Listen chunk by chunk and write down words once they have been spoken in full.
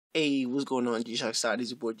Hey, what's going on, G-Shock side? It's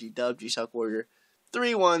your boy G-Dub, G-Shock Warrior.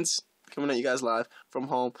 3 ones coming at you guys live from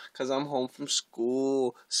home, because I'm home from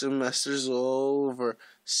school. Semester's over.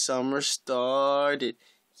 Summer started.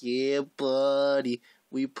 Yeah, buddy.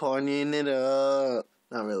 We partying it up.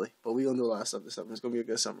 Not really, but we gonna do a lot of stuff this summer. It's gonna be a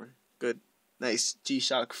good summer. Good, nice,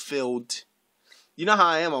 G-Shock filled. You know how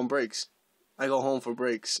I am on breaks. I go home for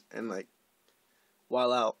breaks and, like,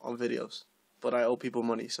 while out on videos. But I owe people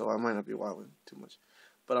money, so I might not be wilding too much.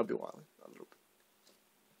 But I'll be wilding a little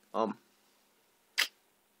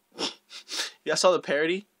bit. Yeah, I saw the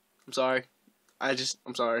parody. I'm sorry. I'm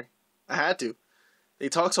sorry. I had to. They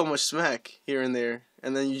talk so much smack here and there,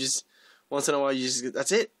 and then you just, once in a while, you just,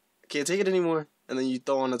 that's it. I can't take it anymore. And then you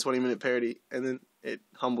throw on a 20-minute parody, and then it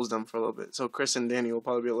humbles them for a little bit. So Chris and Danny will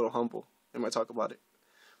probably be a little humble. They might talk about it,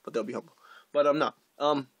 but they'll be humble. But I'm not.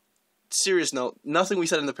 Serious note, nothing we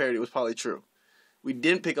said in the parody was probably true. We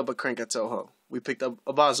didn't pick up a Krink at SoHo. We picked up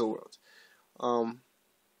a Basel World.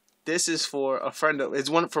 This is for a friend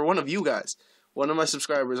of, for one of you guys, one of my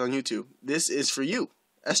subscribers on YouTube. This is for you,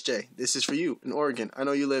 SJ. This is for you in Oregon. I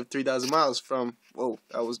know you live 3,000 miles from, whoa,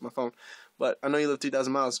 that was my phone. But I know you live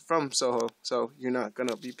 3,000 miles from SoHo, so you're not going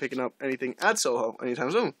to be picking up anything at SoHo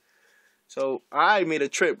anytime soon. So I made a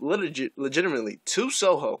trip legitimately to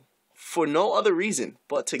SoHo for no other reason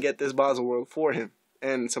but to get this Basel World for him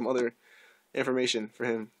and some other information for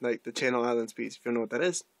him, like the Channel Islands piece. If you don't know what that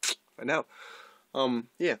is, find out.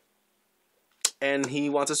 Yeah. And he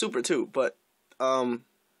wants a Supra too, but money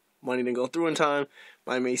didn't go through in time.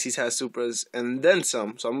 My Macy's has Supras and then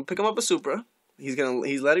some, so I'm gonna pick him up a Supra. He's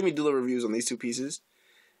letting me do the reviews on these 2 pieces,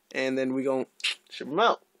 and then we gonna ship them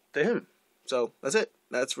out to him. So that's it.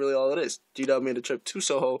 That's really all it is. G-Dub made a trip to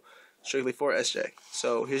SoHo strictly for SJ.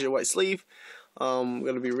 So here's your white sleeve. I'm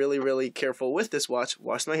gonna be really, really careful with this watch.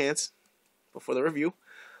 Wash my hands before the review,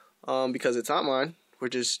 because it's not mine. We're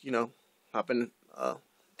just, you know, hopping,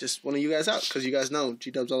 just one of you guys out, because you guys know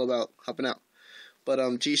G-Dub's all about hopping out.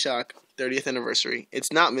 But G-Shock 30th anniversary.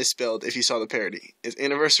 It's not misspelled if you saw the parody. It's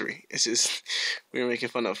anniversary. It's just, we were making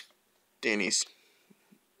fun of Danny's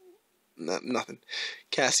nothing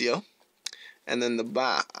Casio. And then the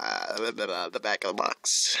back of the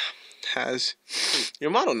box has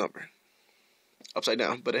your model number. Upside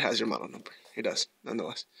down, but it has your model number. It does,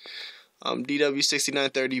 nonetheless.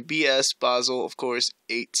 DW6930BS, Basel, of course,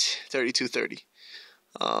 83230.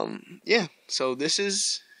 Yeah, so this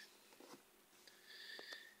is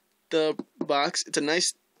the box. It's a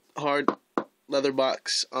nice, hard leather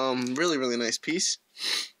box. Really, really nice piece.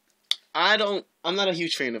 I'm not a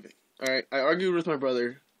huge fan of it, alright? I argued with my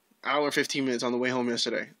brother, hour and 15 minutes on the way home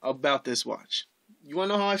yesterday, about this watch. You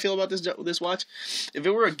wanna know how I feel about this watch? If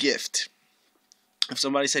it were a gift, if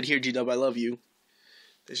somebody said, here, G-Dub, I love you.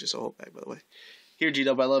 There's just a whole bag, by the way. Here,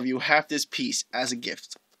 G-Dub, I love you. Have this piece as a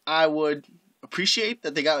gift. I would appreciate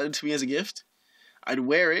that they got it to me as a gift. I'd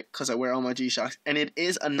wear it, because I wear all my G-Shocks, and it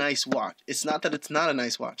is a nice watch. It's not that it's not a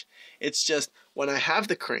nice watch. It's just, when I have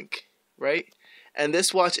the Krink, right, and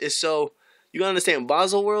this watch is so, you gotta understand,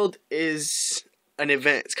 Basel World is an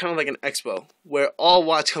event. It's kind of like an expo, where all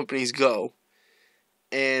watch companies go,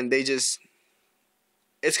 and they just,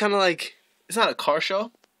 it's kind of like, it's not a car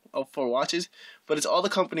show for watches, but it's all the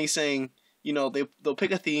companies saying, you know, they'll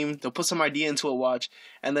pick a theme, they'll put some idea into a watch,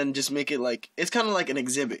 and then just make it like, it's kind of like an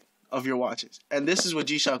exhibit of your watches. And this is what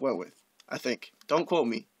G-Shock went with, I think. Don't quote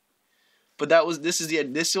me. But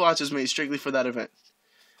this watch was made strictly for that event.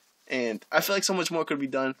 And I feel like so much more could be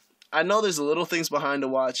done. I know there's little things behind the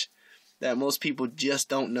watch that most people just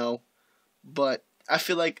don't know, but I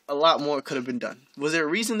feel like a lot more could have been done. Was there a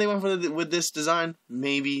reason they went with this design?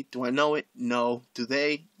 Maybe. Do I know it? No. Do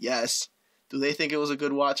they? Yes. Do they think it was a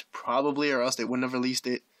good watch? Probably, or else they wouldn't have released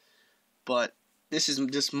it. But this is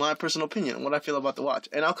just my personal opinion on what I feel about the watch.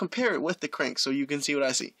 And I'll compare it with the Krink so you can see what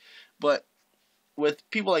I see. But with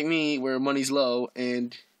people like me, where money's low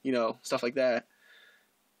and, you know, stuff like that,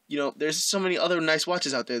 you know, there's so many other nice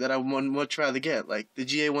watches out there that I would much rather get. Like the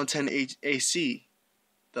GA110 AC.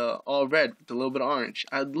 The all red, with a little bit of orange.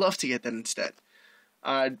 I'd love to get that instead.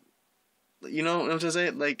 You know what I'm trying to say?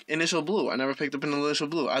 Like initial blue. I never picked up an initial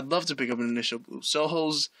blue. I'd love to pick up an initial blue.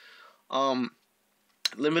 SoHo's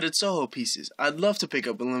limited SoHo pieces. I'd love to pick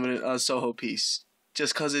up a limited SoHo piece.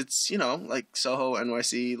 Just because it's, you know, like SoHo,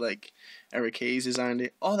 NYC, like Eric Hayes designed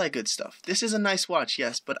it. All that good stuff. This is a nice watch,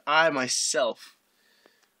 yes, but I myself,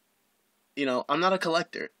 you know, I'm not a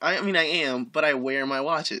collector. I mean, I am, but I wear my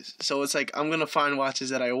watches. So it's like, I'm going to find watches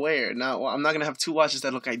that I wear. Now, I'm not going to have 2 watches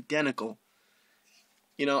that look identical.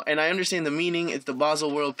 You know, and I understand the meaning. It's the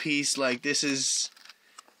Basel World piece. Like, this is,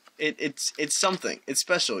 it's something. It's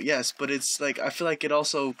special, yes, but it's like, I feel like it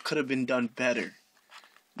also could have been done better.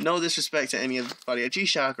 No disrespect to anybody at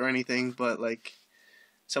G-Shock or anything, but like,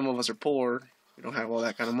 some of us are poor. We don't have all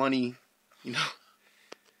that kind of money, you know.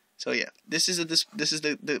 So yeah, this is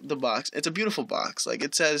the box. It's a beautiful box. Like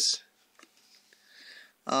it says,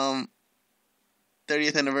 30th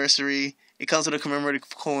anniversary. It comes with a commemorative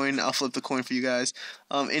coin. I'll flip the coin for you guys.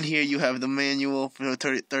 In here you have the manual for the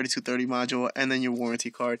 3230 module, and then your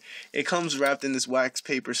warranty card. It comes wrapped in this wax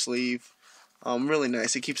paper sleeve. Really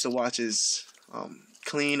nice. It keeps the watches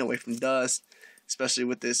clean, away from dust, especially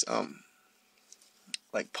with this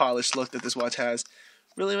like polished look that this watch has.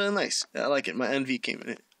 Really, really nice. I like it. My NV came in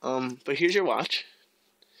it. But here's your watch.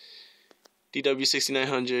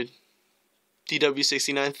 DW6900,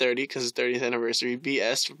 DW6930 because it's 30th anniversary,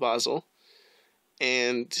 BS for Basel,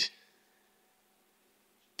 and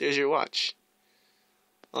there's your watch.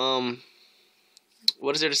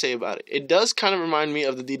 What is there to say about it? It does kind of remind me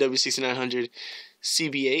of the DW6900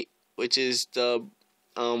 CB8, which is the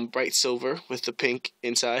bright silver with the pink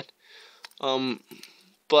inside.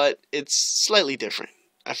 But it's slightly different.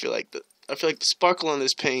 I feel like the sparkle on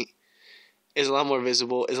this paint is a lot more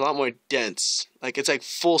visible. It's a lot more dense. Like it's like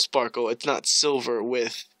full sparkle. It's not silver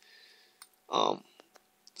with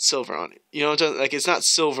silver on it. You know what I'm saying? Like it's not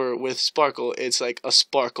silver with sparkle. It's like a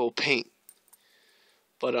sparkle paint.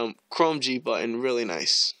 But chrome G button, really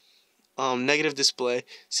nice. Negative display.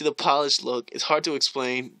 See the polished look. It's hard to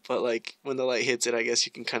explain, but like when the light hits it, I guess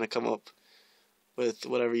you can kind of come up with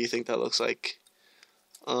whatever you think that looks like.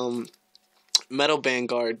 Metal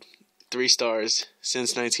band-guard, 3 stars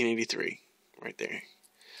since 1983, right there.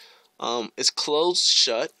 It's closed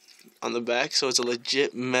shut on the back, so it's a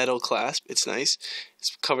legit metal clasp. It's nice.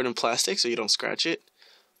 It's covered in plastic, so you don't scratch it.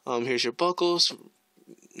 Here's your buckles,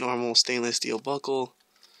 normal stainless steel buckle.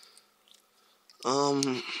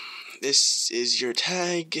 This is your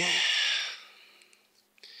tag.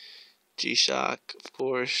 G-Shock, of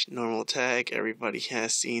course, normal tag. Everybody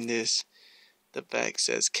has seen this. The back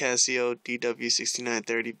says Casio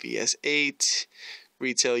DW6930BS-8,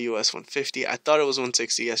 retail US 150. I thought it was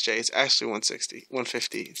 160 yesterday. It's actually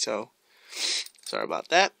 150. So sorry about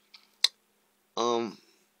that. Of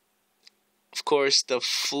course, the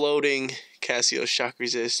floating Casio shock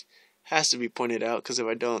resist has to be pointed out, because if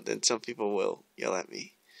I don't, then some people will yell at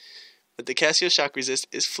me. But the Casio shock resist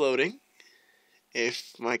is floating.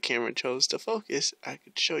 If my camera chose to focus, I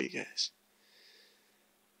could show you guys.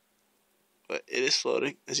 But it is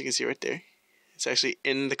floating, as you can see right there. It's actually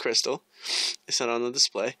in the crystal. It's not on the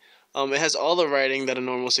display. It has all the writing that a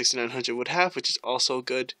normal 6900 would have, which is also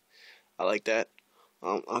good. I like that.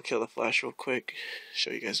 I'll kill the flash real quick.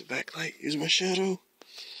 Show you guys the backlight. Use my shadow.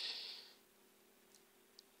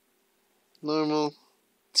 Normal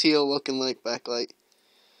teal looking like backlight.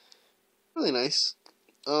 Really nice.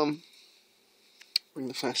 Bring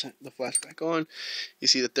the flash back on. You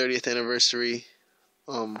see the 30th anniversary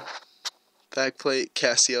backplate,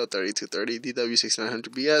 Casio 3230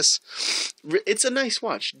 DW6900BS. It's a nice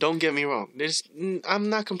watch. Don't get me wrong. I'm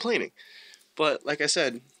not complaining, but like I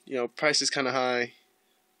said, you know, price is kind of high,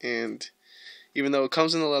 and even though it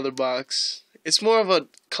comes in a leather box, it's more of a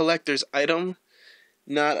collector's item,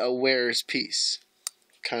 not a wearer's piece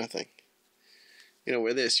kind of thing. You know,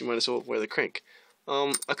 wear this, you might as well wear the Krink.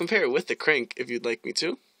 I'll compare it with the Krink if you'd like me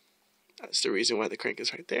to. That's the reason why the Krink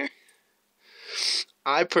is right there.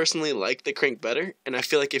 I personally like the Krink better, and I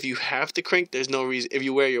feel like if you have the Krink, there's no reason, if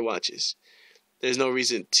you wear your watches, there's no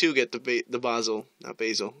reason to get the Basel, not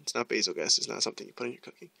Basel. It's not Basel, guys. It's not something you put in your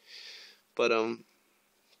cooking. But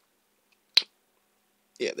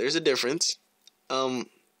yeah, there's a difference. The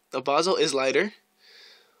Basel is lighter.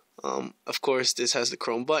 Of course, this has the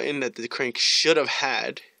chrome button that the Krink should have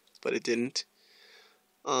had, but it didn't.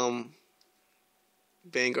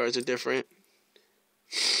 Vanguards are different.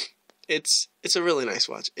 It's a really nice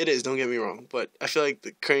watch. It is, don't get me wrong, but I feel like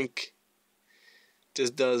the Krink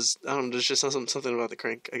just does, I don't know, there's just something about the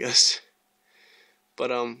Krink, I guess.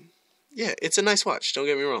 But yeah, it's a nice watch, don't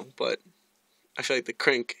get me wrong, but I feel like the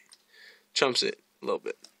Krink trumps it a little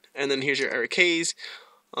bit. And then here's your Eric Hayes.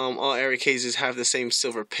 All Eric Hayes have the same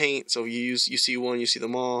silver paint, so you see one, you see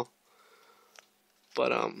them all.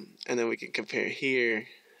 But and then we can compare here,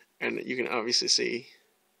 and you can obviously see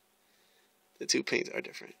the two paints are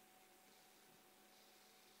different.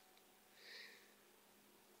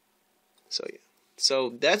 So yeah,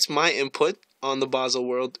 so that's my input on the Basel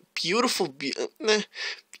World. Beautiful,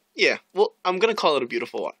 yeah. Well, I'm gonna call it a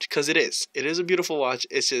beautiful watch because it is. It is a beautiful watch.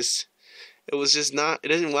 It's just, it was just not. It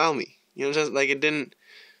didn't wow me. You know what I'm saying? Like it didn't.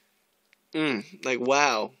 Like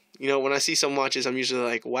wow. You know, when I see some watches, I'm usually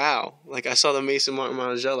like, wow. Like, I saw the Maison Martin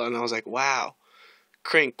Margiela, and I was like, wow.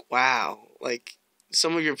 Krink, wow. Like,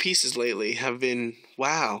 some of your pieces lately have been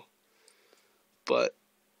wow, but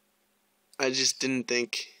I just didn't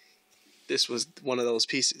think this was one of those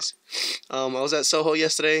pieces. I was at SoHo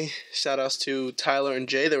yesterday. Shout outs to Tyler and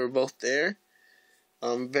Jay. They were both there.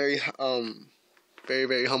 Very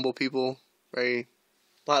humble people. A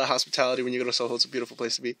lot of hospitality when you go to SoHo. It's a beautiful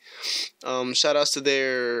place to be. Shout outs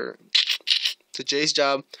to Jay's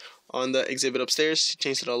job on the exhibit upstairs. He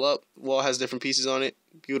changed it all up. Wall has different pieces on it.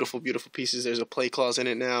 Beautiful, beautiful pieces. There's a play clause in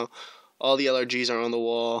it now. All the LRGs are on the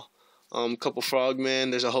wall. Couple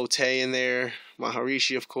frogmen. There's a Hotei in there.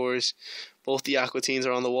 Maharishi, of course. Both the Aqua Teens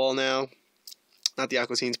are on the wall now. Not the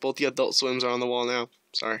Aqua Teens. Both the Adult Swims are on the wall now.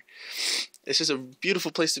 Sorry. It's just a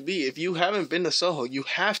beautiful place to be. If you haven't been to SoHo, you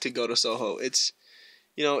have to go to SoHo. It's,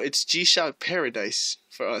 it's G-Shock paradise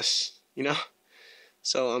for us,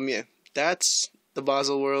 So, yeah. That's the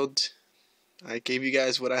Basel world. I gave you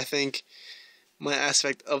guys what I think my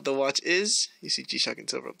aspect of the watch is. You see G-Shock and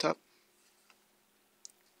silver up top.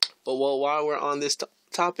 But while we're on this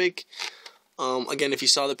topic, again, if you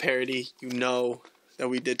saw the parody, you know that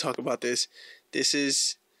we did talk about this. This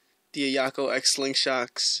is the Ayako X Sling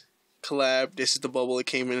Shox collab. This is the bubble it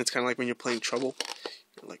came in. It's kind of like when you're playing Trouble.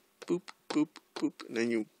 You're like, boop, boop, boop, and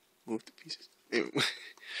then you move the pieces. Anyway.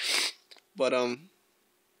 But,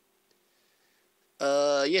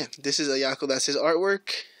 yeah, this is Ayako. That's his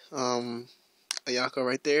artwork. Ayako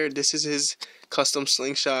right there. This is his custom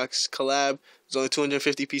Sling Shox collab. There's only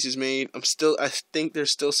 250 pieces made. I think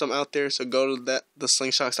there's still some out there, so go to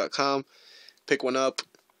theslingshocks.com, pick one up.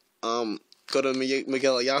 Go to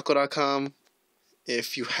MiguelAyako.com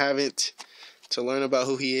if you haven't, to learn about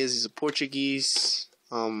who he is. He's a Portuguese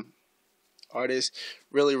artist.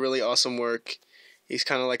 Really, really awesome work. He's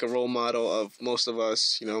kind of like a role model of most of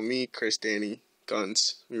us. Me, Chris, Danny,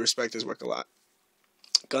 Guns. We respect his work a lot.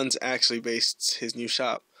 Guns actually based his new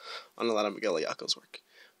shop on a lot of Miguel Ayako's work.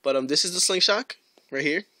 But this is the Sling Shox right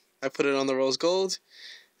here. I put it on the rose gold.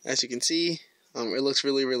 As you can see, it looks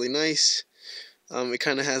really, really nice. It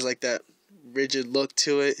kind of has like that rigid look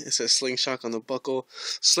to it. It says Sling Shox on the buckle.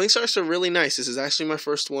 Sling Shox are really nice. This is actually my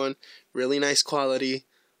first one. Really nice quality.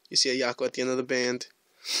 You see Ayako at the end of the band.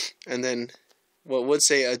 And then what would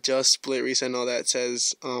say adjust, split, reset, and all that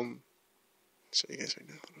says, show you guys right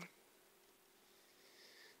now.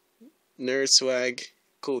 Nerd swag,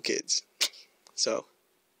 cool kids. So,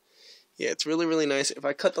 yeah, it's really, really nice. If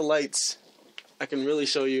I cut the lights, I can really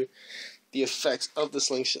show you the effects of the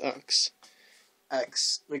Sling Shox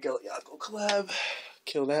X Miguel Ayako collab.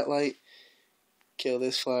 Kill that light. Kill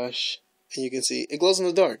this flash. And you can see it glows in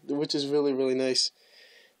the dark, which is really, really nice.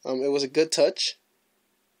 It was a good touch.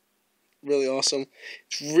 Really awesome.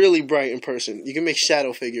 It's really bright in person. You can make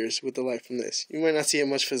shadow figures with the light from this. You might not see it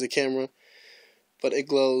much for the camera, but it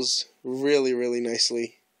glows really, really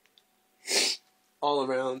nicely all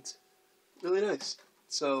around. Really nice.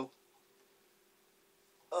 So,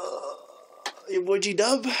 your boy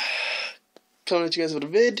G-Dub coming at you guys with a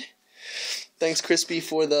vid. Thanks, Crispy,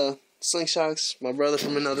 for the Sling Shox. My brother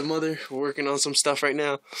from another mother. We're working on some stuff right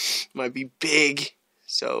now. Might be big.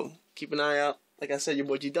 So, keep an eye out. Like I said, your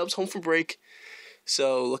boy G-Dub's home for break.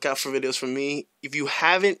 So, look out for videos from me. If you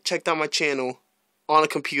haven't checked out my channel on a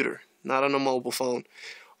computer, not on a mobile phone,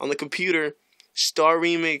 on the computer, Star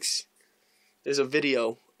Remix, there's a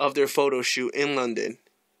video of their photo shoot in London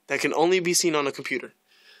that can only be seen on a computer.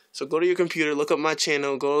 So go to your computer, look up my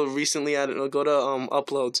channel, go to recently added, go to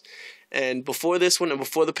uploads, and before this one and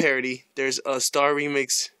before the parody, there's a Star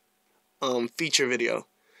Remix feature video.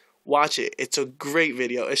 Watch it. It's a great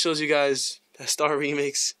video. It shows you guys that Star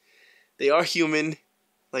Remix, they are human.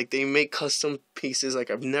 Like, they make custom pieces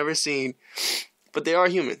like I've never seen. But they are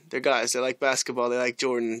human. They're guys. They like basketball. They like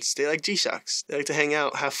Jordans. They like G-Shocks. They like to hang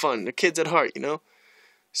out, have fun. They're kids at heart,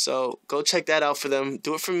 So go check that out for them.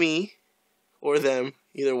 Do it for me or them,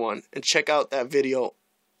 either one. And check out that video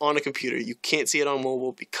on a computer. You can't see it on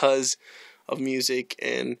mobile because of music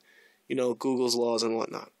and, Google's laws and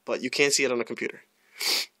whatnot. But you can't see it on a computer.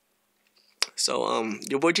 So,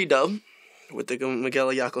 your boy G-Dub with the Miguel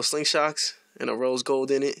Ayako Sling Shox and a rose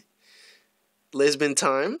gold in it. Lisbon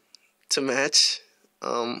time to match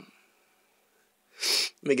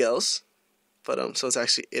Miguel's. But, so it's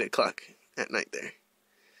actually 8 o'clock at night there.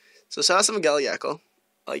 So, shout out to Miguel Ayako.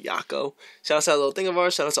 Shout out to that little thing of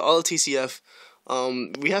ours. Shout out to all of TCF.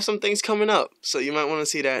 We have some things coming up, so you might want to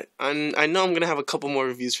see that. I know I'm going to have a couple more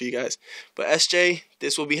reviews for you guys. But SJ,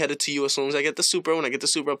 this will be headed to you as soon as I get the Supra. When I get the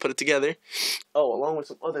Supra, I'll put it together. Oh, along with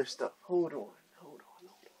some other stuff. Hold on.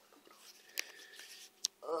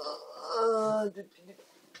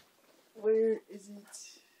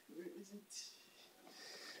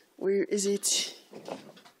 Where is it?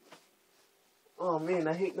 Oh, man.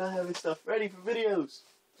 hate not having stuff ready for videos.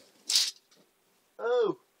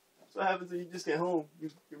 Oh, that's what happens when you just get home.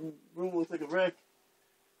 Your room looks like a wreck.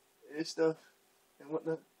 And stuff and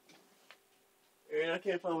whatnot. And I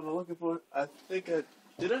can't find what I'm looking for. I think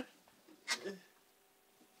did I?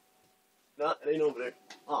 No, it ain't over there.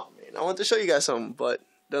 Oh man, I want to show you guys something, but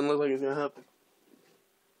doesn't look like it's gonna happen.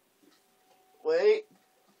 Wait.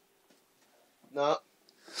 No.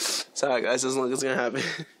 Sorry guys, doesn't look like it's gonna happen.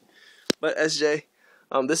 But SJ,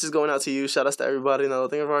 this is going out to you. Shout outs to everybody in the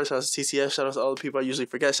thing of ours. Shout outs to TCF. Shout outs to all the people I usually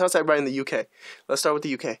forget. Shout outs to everybody in the UK. Let's start with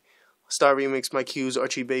the UK. Star Remix, Mike Hughes,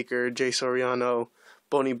 Archie Baker, Jay Soriano,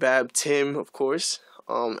 Boney Bab, Tim, of course.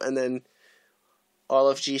 And then all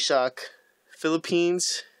of G-Shock,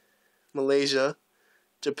 Philippines, Malaysia,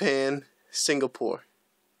 Japan, Singapore.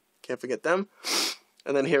 Can't forget them.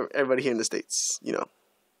 And then here, everybody here in the States, you know.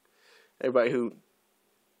 Everybody who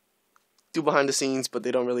do behind the scenes, but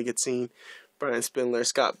they don't really get seen. Brian Spindler,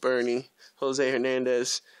 Scott Burney, Jose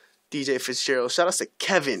Hernandez, DJ Fitzgerald. Shout out to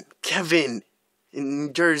Kevin in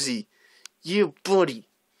New Jersey. Yeah, buddy.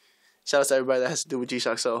 Shout out to everybody that has to do with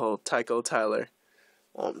G-Shock SoHo. Tycho, Tyler,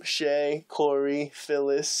 Shay, Corey,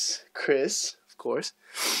 Phyllis, Chris, of course.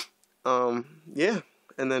 Yeah,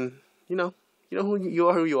 and then you know who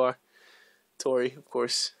you are. Tori, of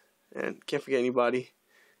course, and can't forget anybody.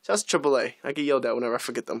 Shout out to AAA. I get yelled at whenever I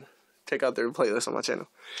forget them. Check out their playlist on my channel.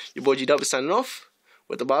 Your boy GW is signing off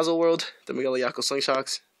with the Basel World, the Miguel Ayako Sling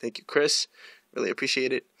Shox. Thank you, Chris. Really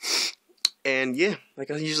appreciate it. And yeah, like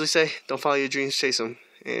I usually say, don't follow your dreams, chase them.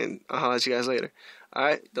 And I'll holler at you guys later.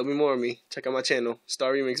 Alright, there'll be more of me. Check out my channel.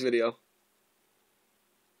 Star Remix video.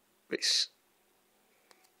 Peace.